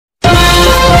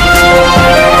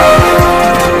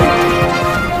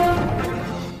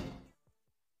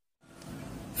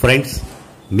ఫ్రెండ్స్,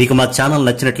 మీకు మా ఛానల్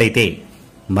నచ్చినట్లయితే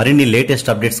మరిన్ని లేటెస్ట్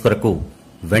అప్డేట్స్ కొరకు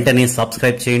వెంటనే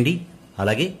సబ్స్క్రైబ్ చేయండి.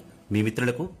 అలాగే మీ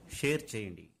మిత్రులకు షేర్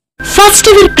చేయండి. First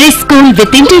ever pre school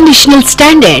with international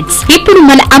standards ఇప్పుడు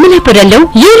మన అమలాపురంలో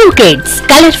euro kids,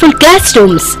 colourful class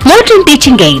rooms, modern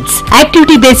teaching AIDS,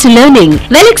 activity based learning,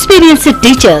 well experienced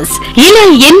teachers, ఇలా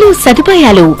ఎన్నో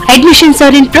సదుపాయాలు. Admissions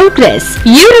are in progress.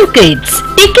 Euro kids,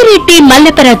 టిక్కిరెడ్డి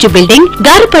మల్లపరాజు బిల్డింగ్,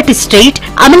 గారుపట్టి స్ట్రీట్,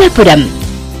 అమలాపురం.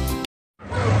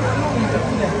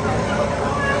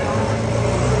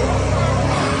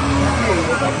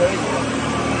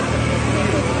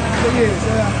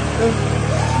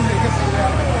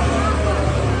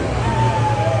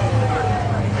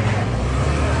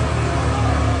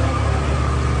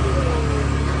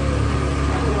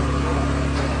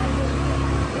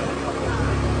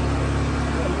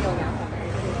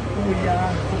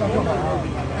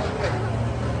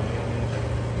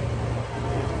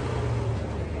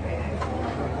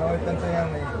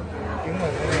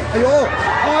哎呦，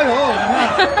哎呦，你看，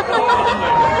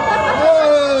哦，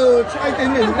差一点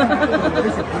点，你看，没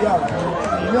事，不要了，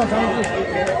你要尝试。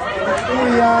对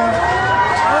呀，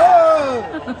哦，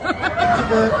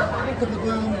这个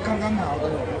刚刚好的，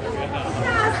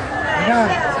你看，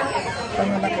刚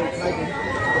刚那个差一点。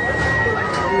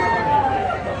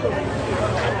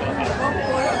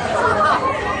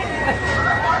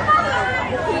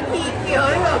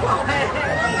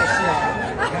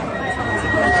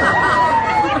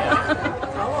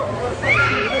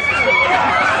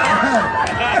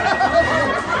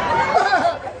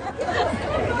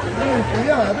不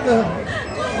要了，这个，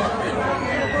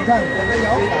你看我在摇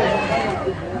摆，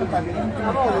感觉这么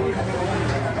大，你看这个位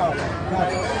置到，你看，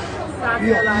没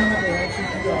有那个出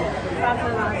去哦，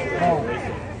哦。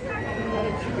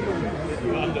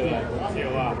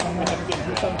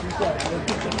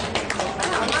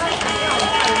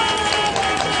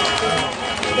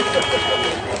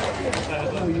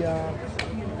对呀。